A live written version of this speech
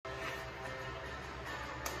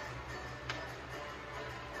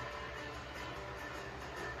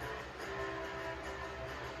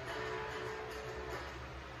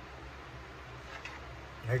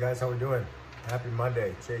Hey guys, how we doing? Happy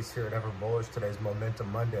Monday. Chase here at Ever Bullish. Today's Momentum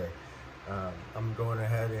Monday. I'm going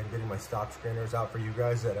ahead and getting my stock screeners out for you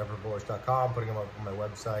guys at everbullish.com, putting them up on my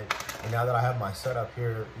website. And now that I have my setup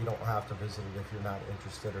here, you don't have to visit it if you're not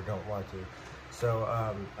interested or don't want to. So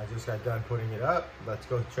I just got done putting it up. Let's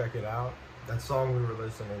go check it out. That song we were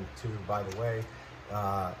listening to, by the way,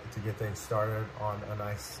 to get things started on a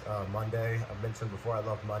nice Monday. I've mentioned before, I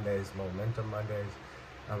love Mondays, Momentum Mondays.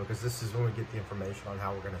 Because this is when we get the information on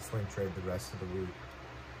how we're going to swing trade the rest of the week.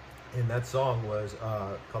 And that song was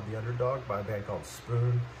called The Underdog by a band called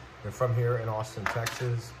Spoon. They're from here in Austin,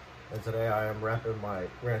 Texas. And today I am repping my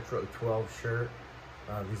Retro 12 shirt.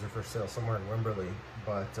 These are for sale somewhere in Wimberley.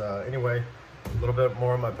 But anyway, a little bit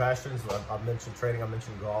more of my passions. I've mentioned trading, I've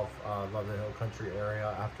mentioned golf. Love the Hill Country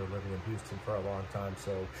area after living in Houston for a long time.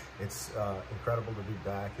 So it's incredible to be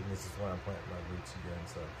back, and this is where I'm planting my roots again.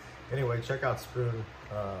 So anyway, check out Spoon.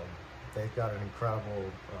 They've got an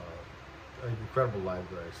incredible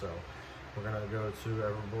library. So we're gonna go to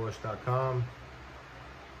everbullish.com.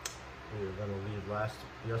 We're gonna leave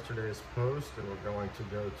yesterday's post, and we're going to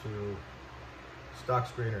go to stock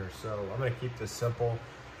screeners. So I'm gonna keep this simple.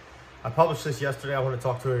 I published this yesterday. I want to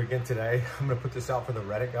talk to it again today. I'm going to put this out for the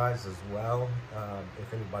Reddit guys as well,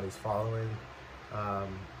 if anybody's following.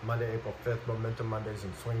 Monday, April 5th, Momentum Mondays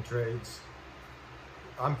and swing trades.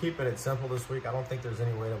 I'm keeping it simple this week. I don't think there's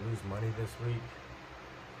any way to lose money this week.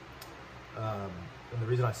 And the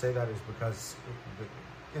reason I say that is because the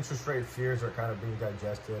interest rate fears are kind of being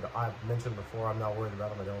digested. I've mentioned before, I'm not worried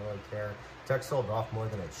about them. I don't really care. Tech sold off more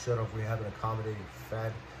than it should have. We have an accommodating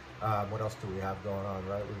Fed. What else do we have going on,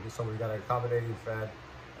 right? So we've got an accommodating Fed,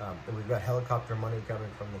 and we've got helicopter money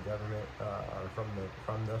coming from the government, or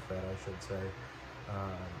from the Fed, I should say.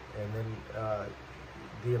 And then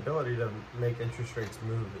the ability to make interest rates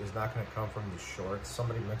move is not going to come from the shorts.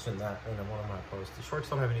 Somebody mentioned that in one of my posts. The shorts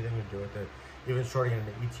don't have anything to do with it. Even shorting an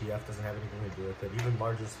ETF doesn't have anything to do with it. Even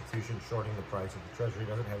large institutions shorting the price of the Treasury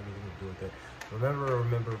doesn't have anything to do with it.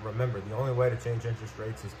 Remember, the only way to change interest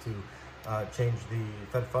rates is to change the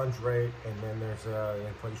Fed funds rate, and then there's an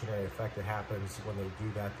inflationary effect that happens when they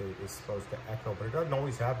do that. It's supposed to echo, but it doesn't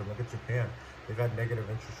always happen. Look at Japan. They've had negative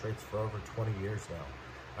interest rates for over 20 years now.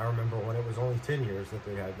 I remember when it was only 10 years that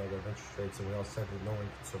they had negative interest rates, and we all said that no one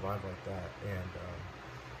could survive like that. And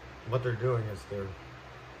what they're doing is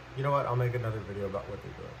you know what, I'll make another video about what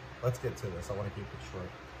they're doing. Let's get to this. I want to keep it short.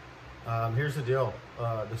 Here's the deal.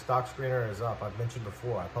 The stock screener is up. I've mentioned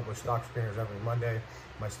before, I publish stock screeners every Monday.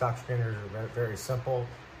 My stock screeners are very, very simple.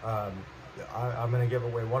 I'm going to give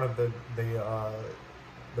away one of the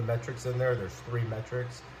metrics in there. There's 3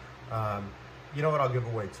 metrics. You know what, I'll give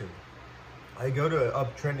away 2. I go to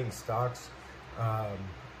uptrending stocks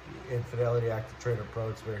in Fidelity Active Trader Pro.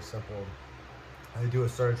 It's very simple. I do a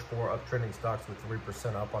search for uptrending stocks with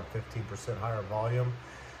 3% up on 15% higher volume,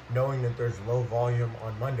 knowing that there's low volume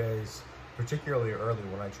on Mondays, particularly early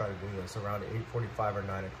when I try to do this, around 8:45 or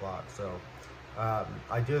 9 o'clock. So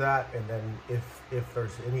I do that, and then if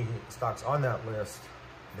there's any stocks on that list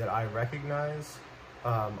that I recognize,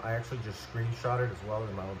 I actually just screenshot it as well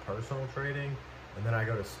in my own personal trading, and then I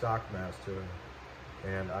go to Stockmaster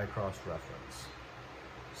and I cross-reference.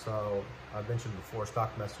 So I've mentioned before,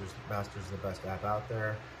 Stockmaster is the best app out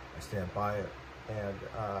there. I stand by it. And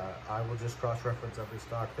I will just cross-reference every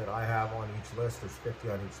stock that I have on each list. There's 50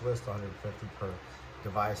 on each list, 150 per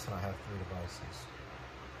device, and I have 3 devices.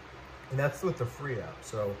 And that's with the free app.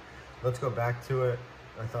 So let's go back to it.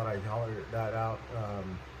 I thought I'd holler that out.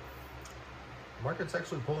 Market's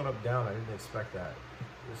actually pulling up down. I didn't expect that.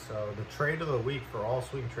 So the trade of the week for all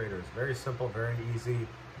swing traders, very simple, very easy.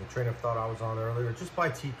 The train of thought I was on earlier, just buy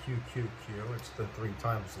TQQQ. It's the 3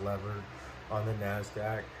 times levered on the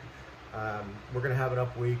NASDAQ. We're going to have an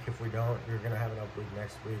up week. If we don't, you're going to have an up week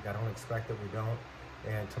next week. I don't expect that we don't.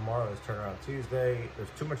 And tomorrow is turnaround Tuesday.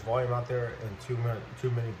 There's too much volume out there and too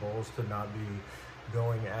many bulls to not be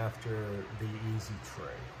going after the easy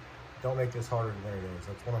trade. Don't make this harder than it is.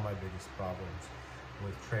 That's one of my biggest problems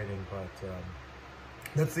with trading. But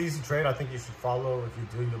that's the easy trade. I think you should follow. If you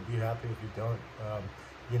do, you'll be happy. If you don't,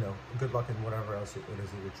 you know, good luck in whatever else it is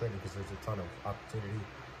that you're trading, because there's a ton of opportunity.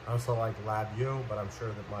 I also like LabU, but I'm sure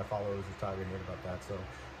that my followers are tired of hearing about that. So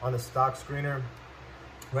on the stock screener,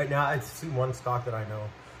 right now I see 1 stock that I know.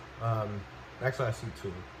 Actually, I see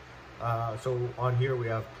 2. So on here we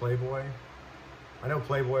have Playboy. I know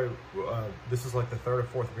Playboy, this is like the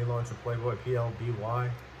 3rd or 4th relaunch of Playboy, PLBY.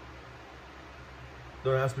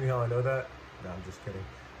 Don't ask me how I know that. No, I'm just kidding.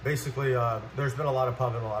 Basically, there's been a lot of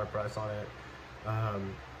pub and a lot of press on it.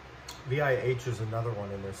 VIH is another one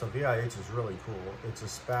in there. So VIH is really cool. It's a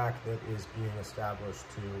SPAC that is being established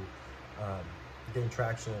to gain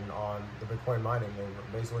traction on the Bitcoin mining. They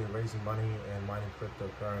were basically raising money and mining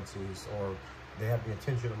cryptocurrencies, or they have the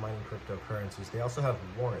intention of mining cryptocurrencies. They also have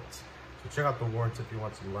warrants. So check out the warrants if you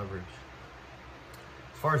want some leverage.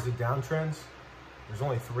 As far as the downtrends, there's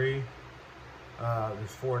only 3.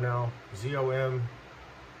 There's 4 now. ZOM,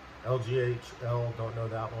 LGHL, don't know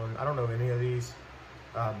that one. I don't know any of these.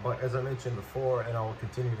 But as I mentioned before, and I will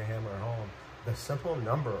continue to hammer it home, the simple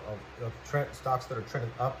number of stocks that are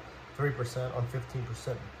trending up 3% on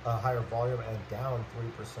 15% higher volume and down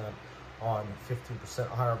 3% on 15%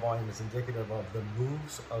 higher volume is indicative of the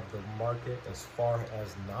moves of the market as far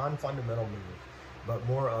as non-fundamental moves, but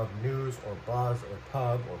more of news or buzz or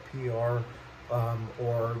pub or PR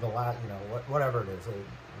or the whatever it is.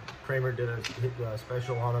 Kramer did a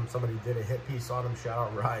special on him. Somebody did a hit piece on him. Shout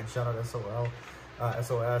out Ride. Shout out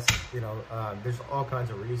SOS. There's all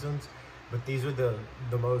kinds of reasons, but these are the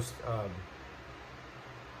most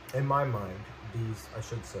in my mind. These are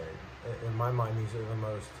the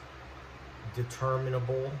most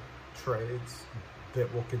determinable trades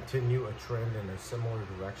that will continue a trend in a similar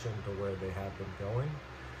direction to where they have been going.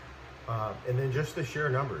 And then just the sheer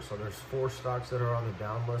numbers. So there's 4 stocks that are on the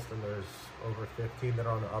down list, and there's over 15 that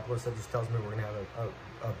are on the up list. That just tells me we're gonna have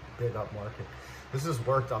a big up market. This has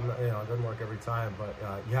worked. It doesn't work every time, but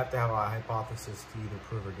you have to have a hypothesis to either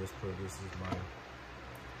prove or disprove. This is mine.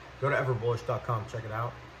 Go to everbullish.com, check it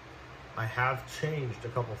out. I have changed a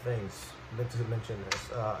couple things. I meant to mention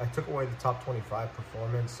this. I took away the top 25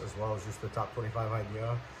 performance as well as just the top 25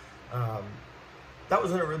 idea. That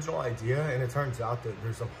was an original idea, and it turns out that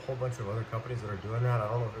there's a whole bunch of other companies that are doing that. I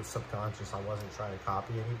don't know if it was subconscious. I wasn't trying to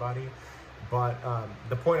copy anybody. But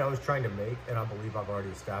the point I was trying to make, and I believe I've already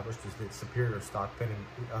established, is that superior stock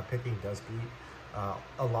picking does beat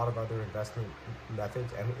a lot of other investment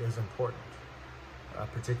methods and is important,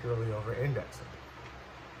 particularly over indexing.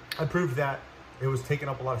 I proved that. It was taking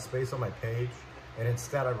up a lot of space on my page, and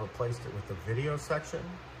instead I replaced it with the video section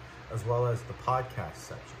as well as the podcast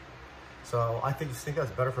section. So I think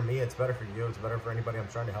that's better for me. It's better for you. It's better for anybody I'm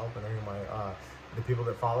trying to help and any of my the people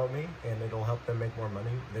that follow me, and it'll help them make more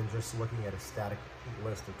money than just looking at a static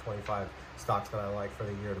list of 25 stocks that I like for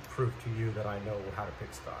the year to prove to you that I know how to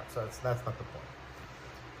pick stocks. So that's not the point.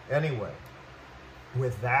 Anyway,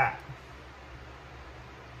 with that,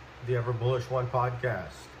 the Ever Bullish One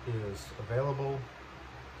podcast is available.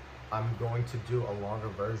 I'm going to do a longer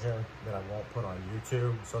version that I won't put on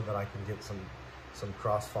YouTube so that I can get some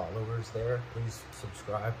cross followers there. Please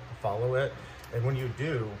subscribe, follow it, and when you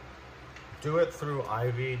do it through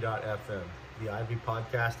IV.FM, the IV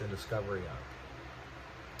podcast and Discovery app.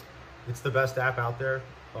 It's the best app out there.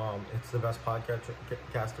 It's the best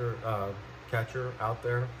catcher out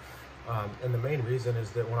there. And the main reason is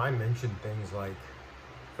that when I mention things like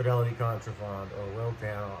Fidelity Contrafund or Will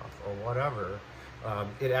Danoff or whatever,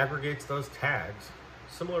 it aggregates those tags.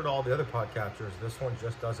 Similar to all the other podcatchers, this one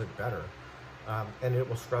just does it better. And it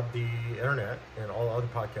will scrub the internet and all other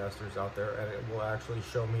podcasters out there, and it will actually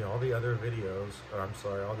show me all the other videos,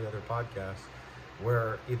 all the other podcasts,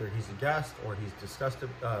 where either he's a guest or he's discussed,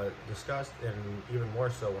 and even more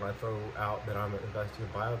so when I throw out that I'm investing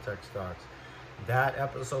in biotech stocks. That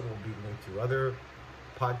episode will be linked to other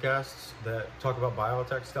podcasts that talk about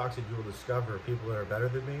biotech stocks, and you will discover people that are better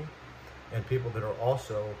than me and people that are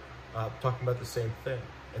also talking about the same thing.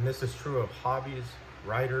 And this is true of hobbies,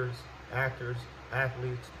 writers, actors,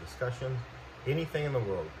 athletes, discussions, anything in the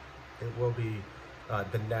world. It will be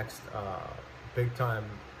the next big time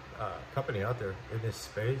company out there in this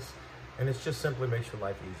space, and it just simply makes your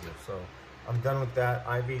life easier. So I'm done with that.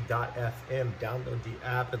 IV.FM, download the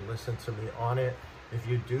app and listen to me on it. If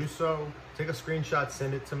you do so, take a screenshot,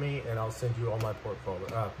 send it to me, and I'll send you all my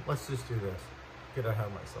portfolio. Let's just do this. Get ahead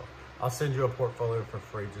of myself. I'll send you a portfolio for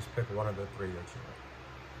free. Just pick one of the 3 that you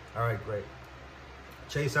like. All right, great.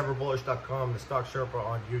 ChaseEverBullish.com, the Stock Sherpa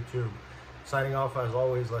on YouTube. Signing off as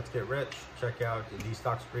always. Let's get rich. Check out the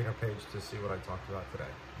Stock Screener page to see what I talked about today.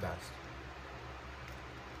 Best.